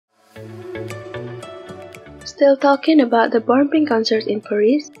Still talking about the Bornpink concert in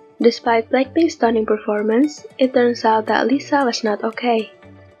Paris, despite Blackpink's stunning performance, it turns out that Lisa was not okay.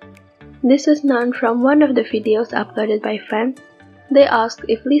 This was known from one of the videos uploaded by fans. They asked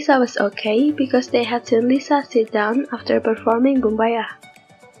if Lisa was okay because they had seen Lisa sit down after performing Bumbaya.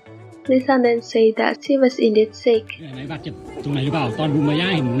 Lisa then said that she was indeed sick.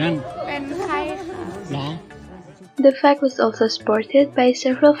 The fact was also supported by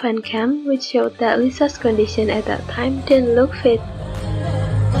several fan cams which showed that Lisa's condition at that time didn't look fit.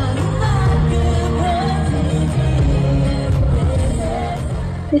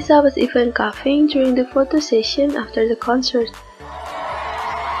 Lisa was even coughing during the photo session after the concert.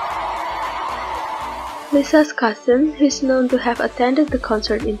 Lisa's cousin, who is known to have attended the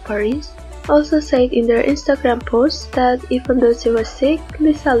concert in Paris, also said in their Instagram post that even though she was sick,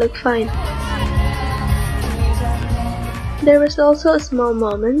 Lisa looked fine. There was also a small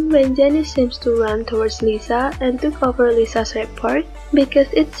moment when Jennie seems to run towards Lisa and took over Lisa's report because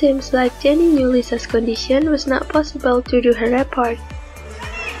it seems like Jennie knew Lisa's condition was not possible to do her report.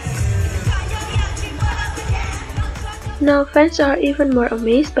 Now fans are even more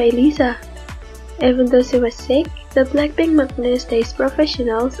amazed by Lisa. Even though she was sick, the Blackpink maknae stays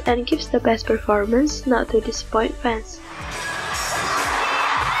professional and gives the best performance not to disappoint fans.